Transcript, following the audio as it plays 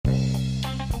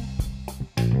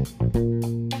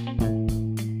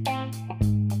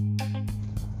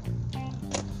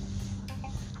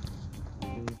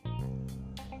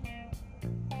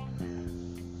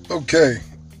Okay.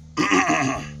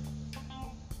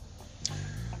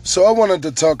 So I wanted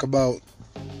to talk about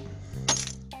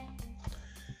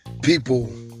people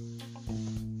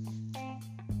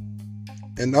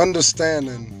and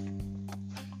understanding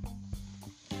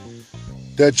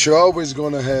that you're always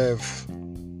going to have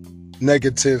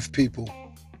negative people.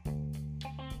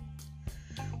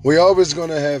 We're always going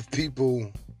to have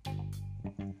people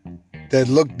that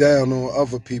look down on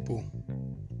other people.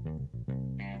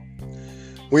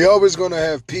 We're always going to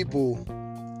have people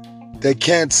that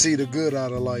can't see the good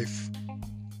out of life.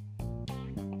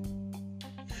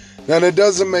 Now, that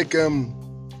doesn't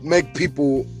make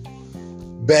people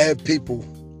bad people.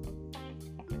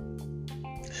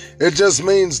 It just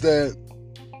means that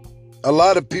a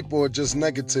lot of people are just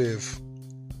negative.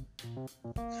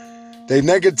 They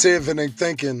negative in their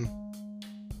thinking,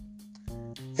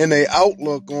 in their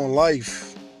outlook on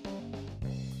life.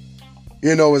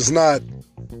 It's not,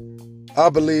 I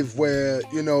believe, where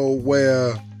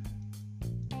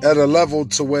at a level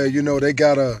to where, they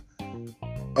got a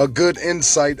good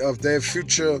insight of their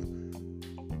future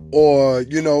or,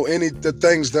 the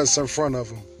things that's in front of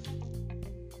them.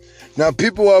 Now,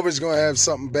 people are always going to have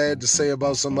something bad to say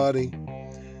about somebody,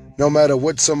 no matter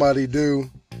what somebody do,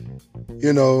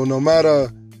 no matter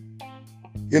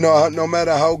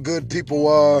how good people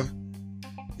are,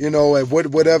 at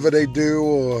whatever they do,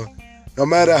 or no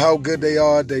matter how good they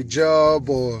are at their job,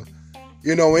 or,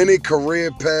 any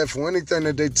career path or anything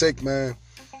that they take, man,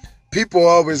 people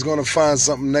are always going to find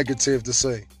something negative to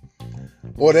say.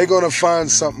 Or they're going to find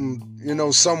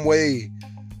something, some way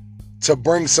to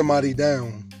bring somebody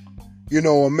down,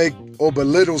 or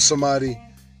belittle somebody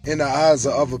in the eyes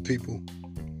of other people.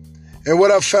 And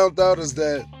what I found out is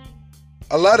that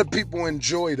a lot of people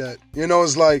enjoy that.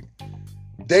 It's like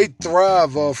they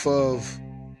thrive off of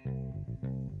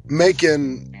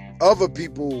making other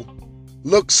people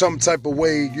look some type of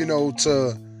way,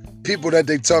 to people that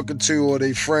they talking to or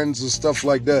they friends or stuff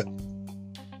like that.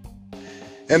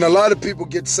 And a lot of people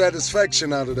get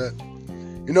satisfaction out of that,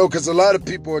 because a lot of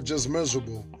people are just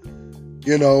miserable,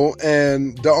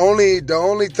 and the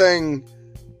only thing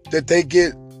that they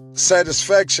get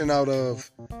satisfaction out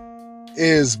of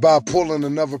is by pulling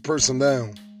another person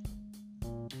down.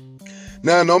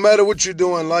 Now, no matter what you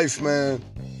do in life, man,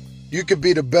 you could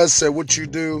be the best at what you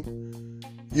do.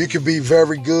 You could be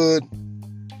very good,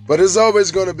 but there's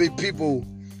always going to be people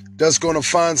that's going to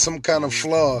find some kind of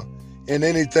flaw in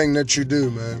anything that you do,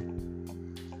 man.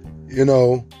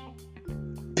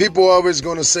 People are always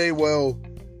going to say, well,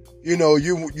 you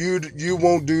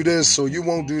won't do this or you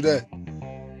won't do that.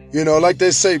 Like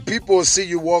they say, people will see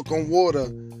you walk on water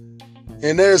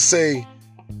and they'll say,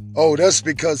 oh, that's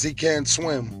because he can't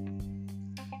swim.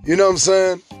 You know what I'm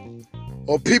saying?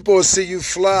 Or people will see you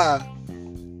fly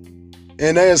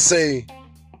and they'll say,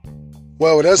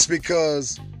 well, that's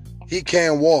because he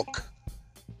can't walk.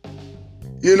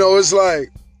 It's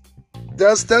like,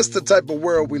 that's the type of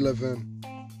world we live in.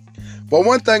 But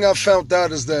one thing I found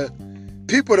out is that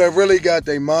people that really got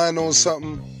their mind on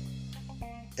something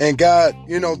and got,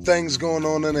 things going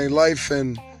on in their life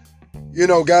and,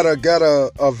 got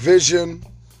a vision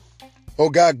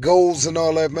or got goals and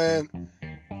all that, man,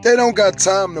 they don't got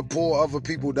time to pull other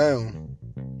people down.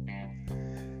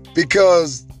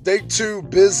 Because they too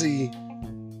busy,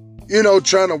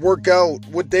 trying to work out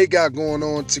what they got going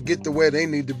on to get to where they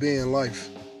need to be in life.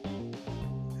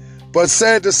 But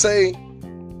sad to say,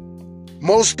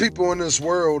 most people in this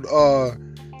world are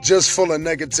just full of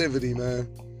negativity, man.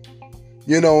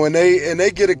 And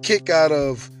they get a kick out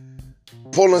of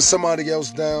pulling somebody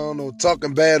else down or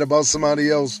talking bad about somebody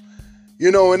else,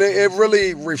 and it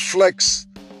really reflects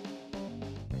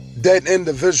that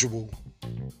individual.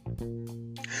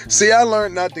 See, I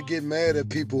learned not to get mad at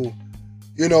people,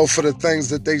 for the things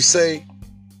that they say.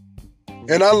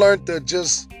 And I learned to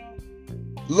just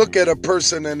look at a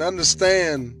person and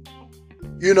understand,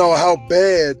 how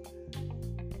bad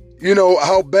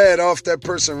off that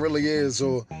person really is,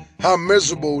 or how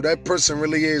miserable that person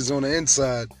really is on the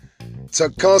inside, to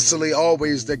constantly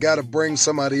always they got to bring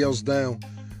somebody else down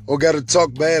or got to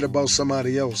talk bad about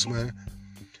somebody else, man.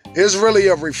 It's really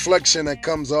a reflection that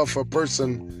comes off a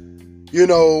person,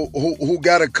 who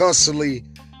got to constantly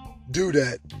do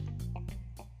that.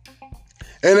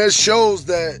 And it shows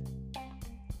that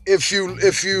if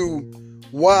you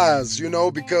wise,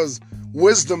 because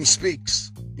wisdom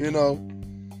speaks,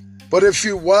 But if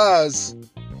you wise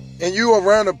and you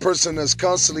around a person that's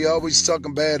constantly always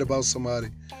talking bad about somebody,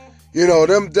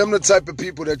 them the type of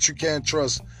people that you can't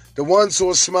trust. the ones who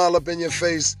will smile up in your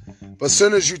face, but as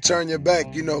soon as you turn your back,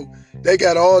 they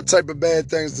got all type of bad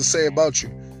things to say about you.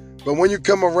 But when you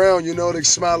come around, they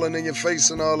smiling in your face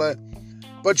and all that.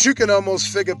 But you can almost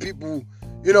figure people,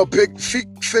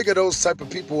 figure those type of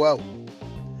people out.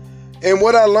 And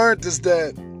what I learned is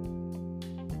that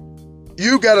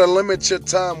you got to limit your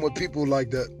time with people like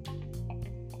that.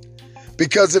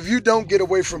 Because if you don't get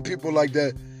away from people like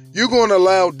that, you're going to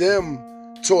allow them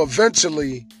to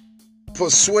eventually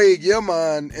persuade your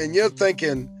mind and your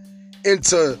thinking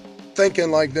into thinking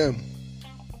like them.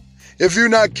 If you're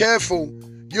not careful,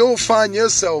 you'll find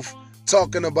yourself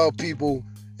talking about people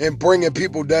and bringing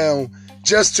people down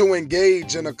just to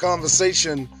engage in a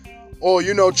conversation or,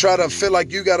 try to feel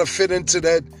like you got to fit into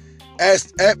that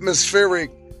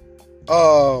atmospheric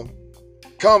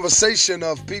conversation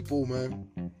of people, man.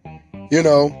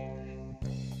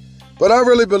 But I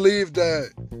really believe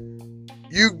that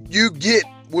you get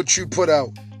what you put out.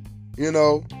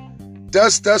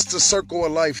 That's the circle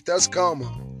of life. That's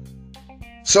karma.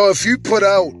 So if you put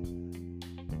out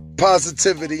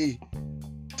positivity,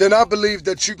 then I believe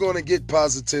that you're going to get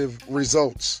positive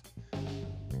results.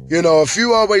 If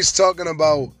you always talking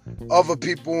about other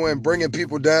people and bringing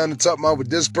people down and talking about what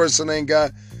this person ain't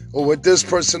got or what this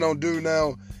person don't do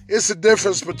now, it's a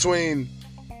difference between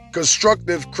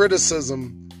constructive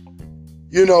criticism,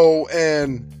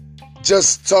 and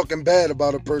just talking bad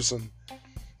about a person.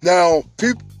 Now,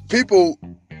 people,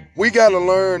 we got to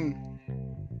learn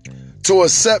to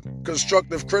accept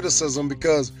constructive criticism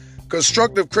because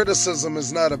constructive criticism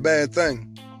is not a bad thing.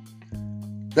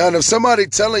 Now, if somebody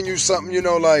telling you something,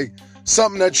 like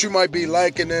something that you might be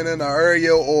liking in an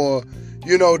area or,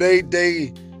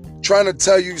 they trying to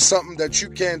tell you something that you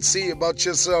can't see about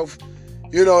yourself,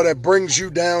 that brings you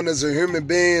down as a human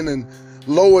being and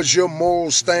lowers your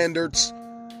moral standards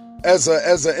as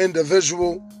an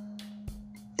individual,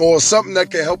 or something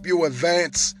that can help you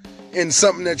advance in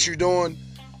something that you're doing,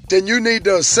 then you need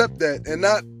to accept that and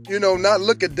not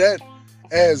look at that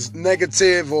as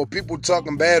negative or people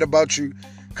talking bad about you,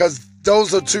 because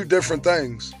those are two different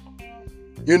things.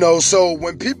 So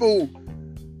when people,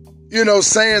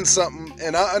 saying something,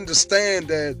 and I understand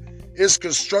that it's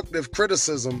constructive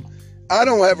criticism, I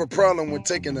don't have a problem with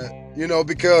taking that,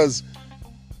 because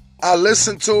I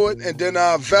listen to it and then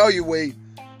I evaluate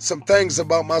some things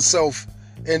about myself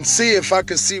and see if I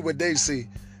can see what they see.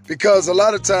 Because a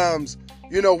lot of times,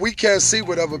 we can't see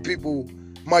what other people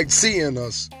might see in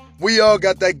us. We all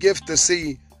got that gift to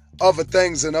see other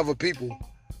things in other people,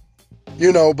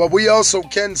 but we also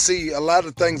can see a lot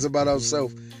of things about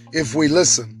ourselves if we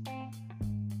listen,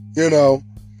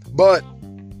 but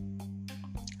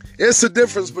it's a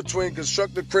difference between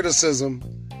constructive criticism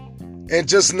and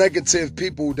just negative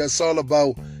people that's all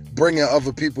about bringing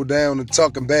other people down and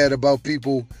talking bad about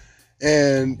people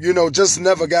and, just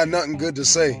never got nothing good to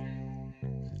say.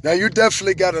 Now, you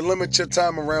definitely got to limit your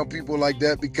time around people like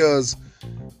that because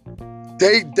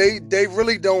they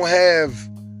really don't have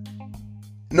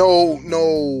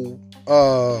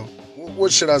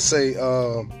what should I say?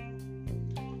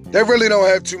 They really don't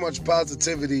have too much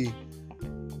positivity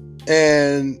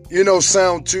and,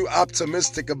 sound too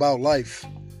optimistic about life.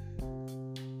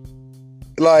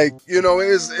 Like,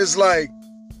 it's like,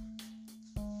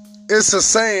 it's a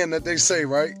saying that they say,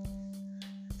 right?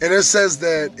 And it says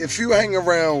that if you hang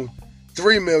around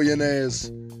 3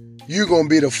 millionaires, you're going to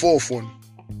be the fourth one.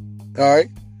 All right?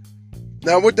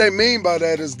 Now, what they mean by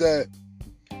that is that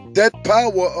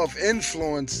power of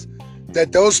influence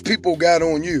that those people got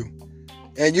on you,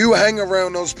 and you hang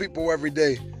around those people every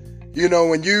day,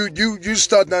 and you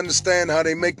start to understand how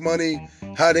they make money,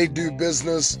 how they do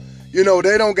business. They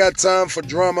don't got time for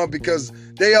drama because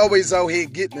they always out here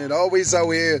getting it, always out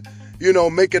here,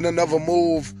 making another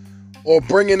move or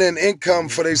bringing in income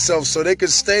for themselves so they can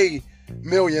stay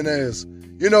millionaires.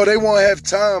 They won't have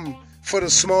time for the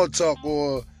small talk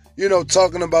or,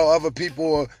 talking about other people.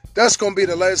 Or that's going to be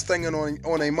the last thing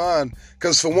on their mind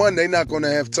because, for one, they're not going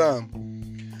to have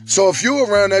time. So if you're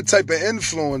around that type of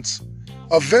influence,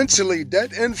 eventually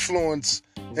that influence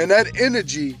and that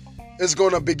energy is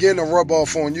going to begin to rub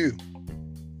off on you.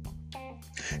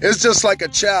 It's just like a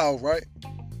child, right?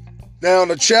 Now,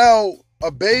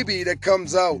 a baby that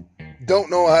comes out don't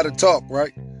know how to talk,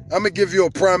 right? I'm going to give you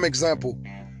a prime example.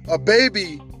 A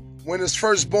baby, when it's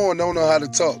first born, don't know how to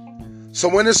talk. So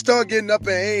when it start getting up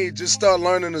in age, it start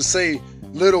learning to say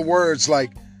little words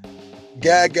like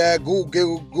gaga, goo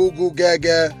goo, goo goo,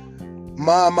 gaga,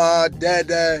 mama,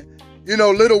 dada,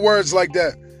 little words like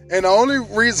that. And the only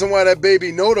reason why that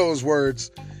baby know those words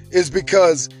is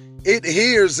because it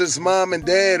hears its mom and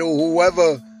dad or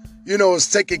whoever,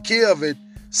 is taking care of it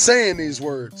saying these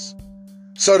words.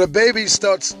 So the baby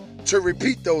starts to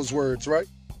repeat those words, right?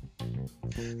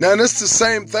 Now, it's the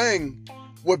same thing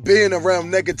with being around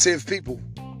negative people.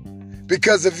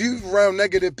 Because if you're around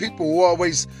negative people who are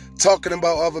always talking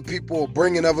about other people or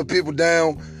bringing other people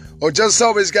down, or just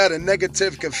always got a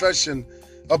negative confession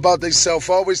about themselves,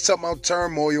 always talking about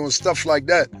turmoil and stuff like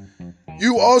that,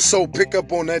 you also pick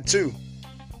up on that too.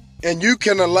 And you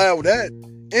can allow that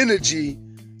energy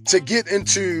to get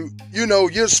into,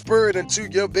 your spirit, into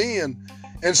your being,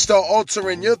 and start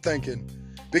altering your thinking.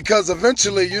 Because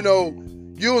eventually,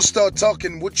 you'll start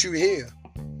talking what you hear.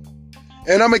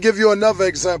 And I'm going to give you another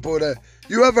example of that.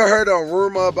 You ever heard a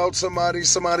rumor about somebody?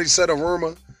 Somebody said a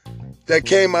rumor that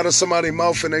came out of somebody's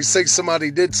mouth and they say somebody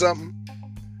did something.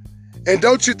 And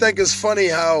don't you think it's funny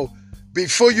how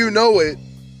before you know it,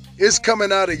 it's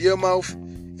coming out of your mouth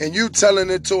and you telling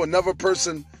it to another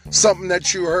person, something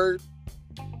that you heard?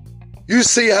 You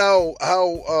see how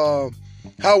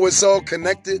it's all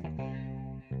connected?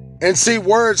 And see,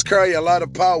 words carry a lot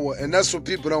of power, and that's what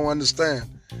people don't understand.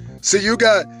 See, you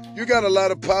got a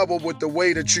lot of power with the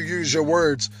way that you use your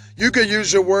words. You can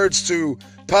use your words to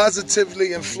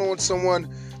positively influence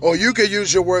someone, or you can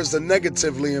use your words to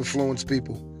negatively influence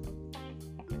people.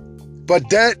 But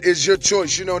that is your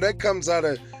choice. That comes out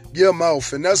of your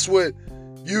mouth, and that's what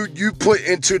you put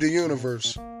into the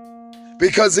universe.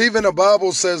 Because even the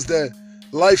Bible says that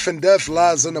life and death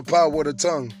lies in the power of the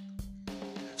tongue.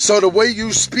 So the way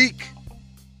you speak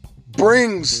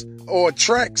brings or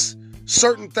attracts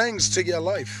certain things to your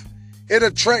life. It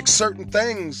attracts certain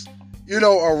things,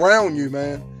 around you,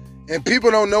 man. And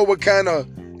people don't know what kind of,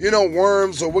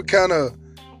 worms or what kind of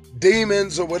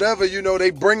demons or whatever,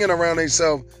 they bringing around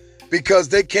themselves, because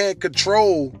they can't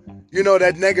control,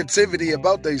 that negativity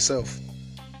about themselves.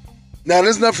 Now,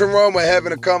 there's nothing wrong with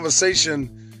having a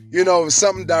conversation, if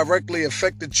something directly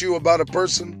affected you about a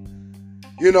person.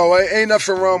 Ain't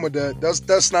nothing wrong with that.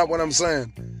 That's not what I'm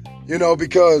saying.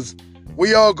 Because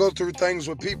we all go through things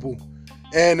with people.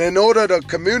 And in order to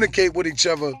communicate with each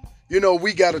other,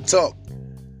 we got to talk.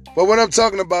 But what I'm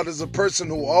talking about is a person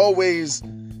who always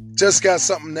just got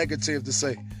something negative to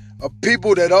say.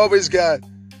 People that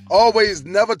always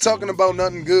never talking about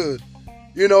nothing good.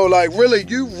 Really,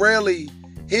 you rarely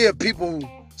hear people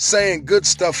saying good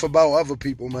stuff about other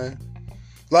people, man.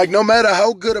 Like, no matter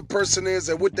how good a person is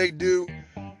at what they do,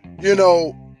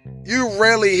 you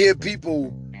rarely hear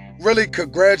people really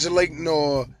congratulating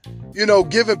or,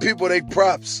 giving people their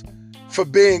props for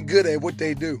being good at what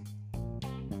they do.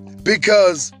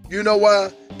 Because, you know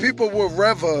why? People would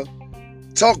rather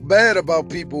talk bad about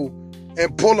people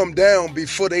and pull them down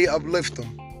before they uplift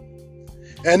them.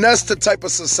 And that's the type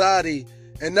of society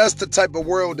and that's the type of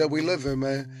world that we live in,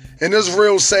 man. And it's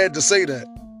real sad to say that.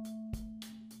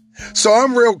 So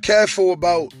I'm real careful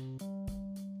about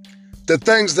the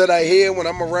things that I hear when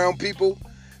I'm around people,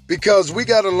 because we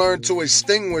got to learn to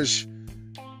extinguish,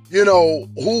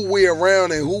 who we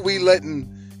around and who we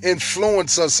letting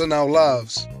influence us in our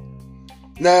lives.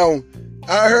 Now,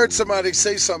 I heard somebody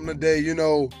say something today,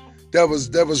 that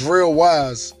was real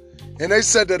wise. And they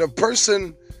said that a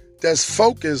person that's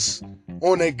focused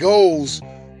on their goals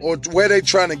or where they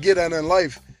trying to get at in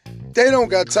life, they don't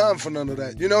got time for none of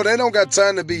that. They don't got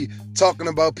time to be talking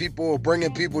about people or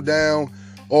bringing people down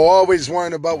or always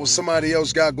worrying about what somebody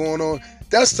else got going on.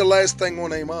 That's the last thing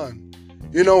on their mind.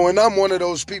 And I'm one of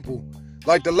those people.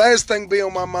 Like, the last thing be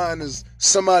on my mind is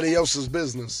somebody else's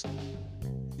business.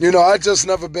 I just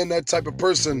never been that type of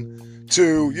person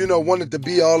to, wanted to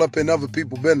be all up in other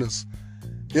people's business.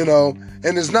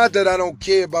 And it's not that I don't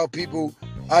care about people.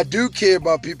 I do care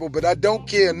about people, but I don't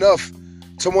care enough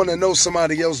to want to know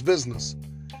somebody else's business.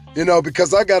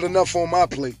 Because I got enough on my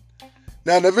plate.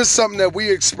 Now, if it's something that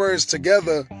we experience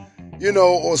together,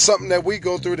 or something that we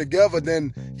go through together,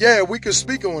 then yeah, we can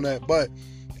speak on that. But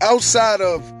outside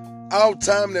of our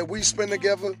time that we spend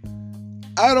together,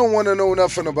 I don't want to know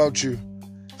nothing about you.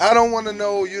 I don't want to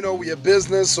know, your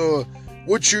business or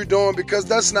what you're doing, because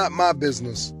that's not my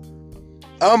business.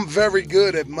 I'm very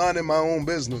good at minding my own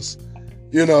business,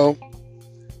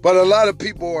 but a lot of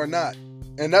people are not.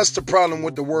 And that's the problem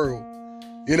with the world,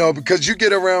 because you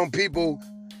get around people,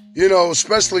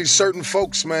 especially certain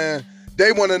folks, man,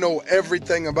 they want to know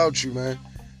everything about you, man,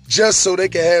 just so they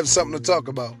can have something to talk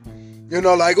about.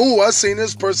 Like, oh, I seen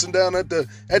this person down at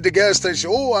the gas station.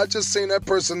 Oh, I just seen that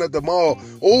person at the mall.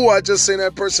 Oh, I just seen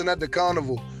that person at the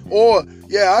carnival. Or,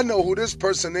 yeah, I know who this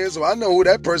person is, or I know who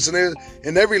that person is,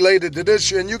 and they're related to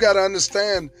this. And you got to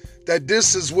understand that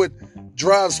this is what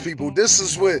drives people. This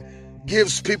is what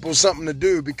gives people something to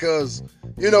do, because,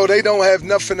 they don't have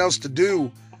nothing else to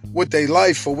do with their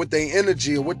life or with their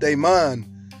energy or with their mind.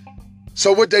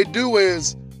 So what they do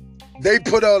is they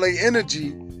put all their energy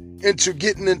into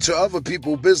getting into other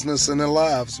people's business and their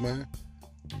lives, man.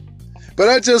 But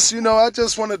I just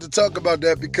wanted to talk about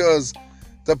that because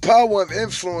the power of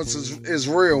influence is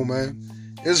real, man.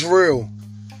 It's real.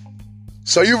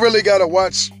 So you really got to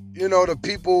watch, the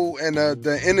people and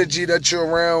the energy that you're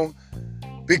around,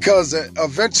 because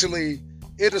eventually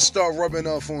it'll start rubbing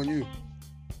off on you.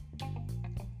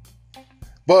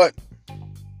 But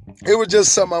it was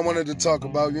just something I wanted to talk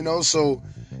about, so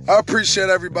I appreciate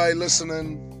everybody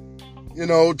listening,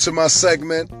 to my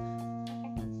segment.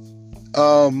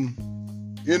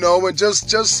 And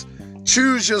just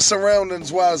choose your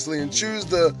surroundings wisely and choose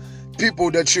the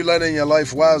people that you let in your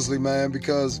life wisely, man,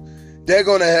 because they're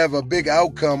going to have a big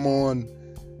outcome on,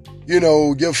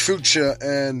 your future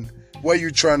and where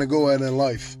you're trying to go at in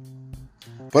life.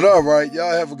 But all right,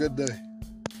 y'all have a good day.